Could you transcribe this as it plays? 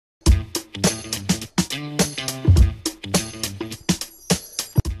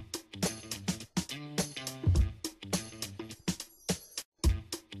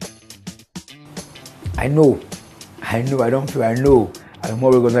I know, I don't feel, I know I'm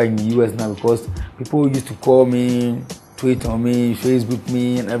more recognized in the US now because people used to call me, tweet on me, Facebook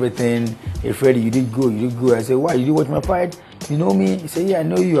me and everything. Hey Freddy, you did good. I said, why, you did watch my fight? You know me? He said, yeah, I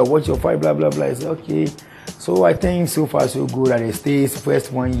know you, I watched your fight, blah, blah, blah. I said, okay. So I think so far so good at the States,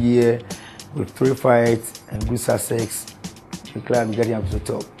 first 1 year with 3 fights and good success. We're glad we're getting up to the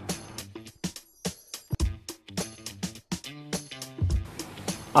top.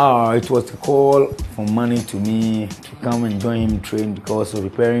 It was a call from Manny to me to come and join him train because of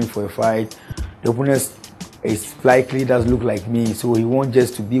preparing for a fight. The opponent is likely doesn't look like me, so he wants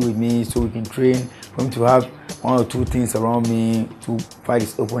just to be with me so we can train for him to have 1 or 2 things around me to fight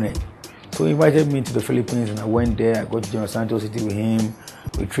his opponent. So he invited me to the Philippines and I went there. I got to General Santos City with him.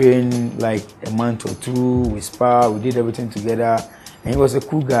 We trained like a month or 2. We sparred, we did everything together. And he was a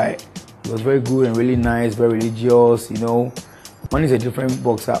cool guy. He was very good and really nice, very religious, you know. Manny is a different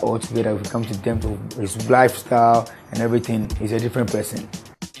boxer altogether if it comes to terms of his lifestyle and everything. He's a different person.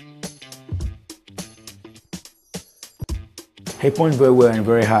 He punches very well and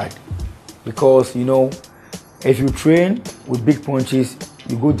very hard because, you know, if you train with big punches,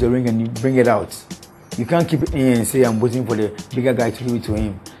 you go to the ring and you bring it out. You can't keep it in and say, I'm waiting for the bigger guy to give it to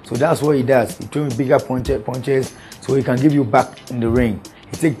him. So that's what he does. He trains with bigger punches so he can give you back in the ring.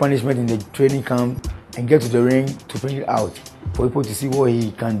 He takes punishment in the training camp and get to the ring to bring it out for people to see what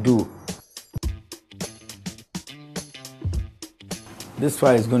he can do. This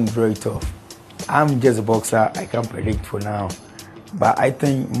fight is going to be very tough. I'm just a boxer, I can't predict for now. But I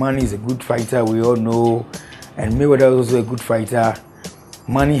think Manny is a good fighter, we all know. And Mayweather is also a good fighter.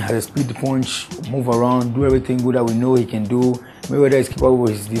 Manny has a speed punch, move around, do everything good that we know he can do. Mayweather is capable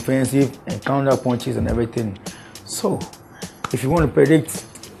with his defensive and counter punches and everything. So, if you want to predict,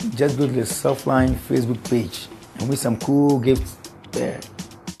 just go to the Softline Facebook page and with some cool gifts there.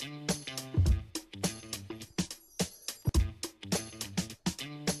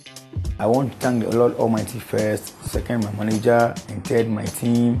 I want to thank the Lord Almighty first, second my manager, and third my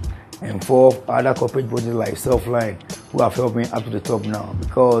team, and fourth other corporate bodies like Softline who have helped me up to the top now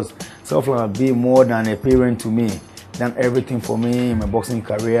because Softline has been more than a parent to me, done everything for me in my boxing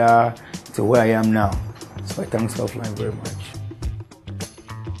career to where I am now. So I thank Softline very much.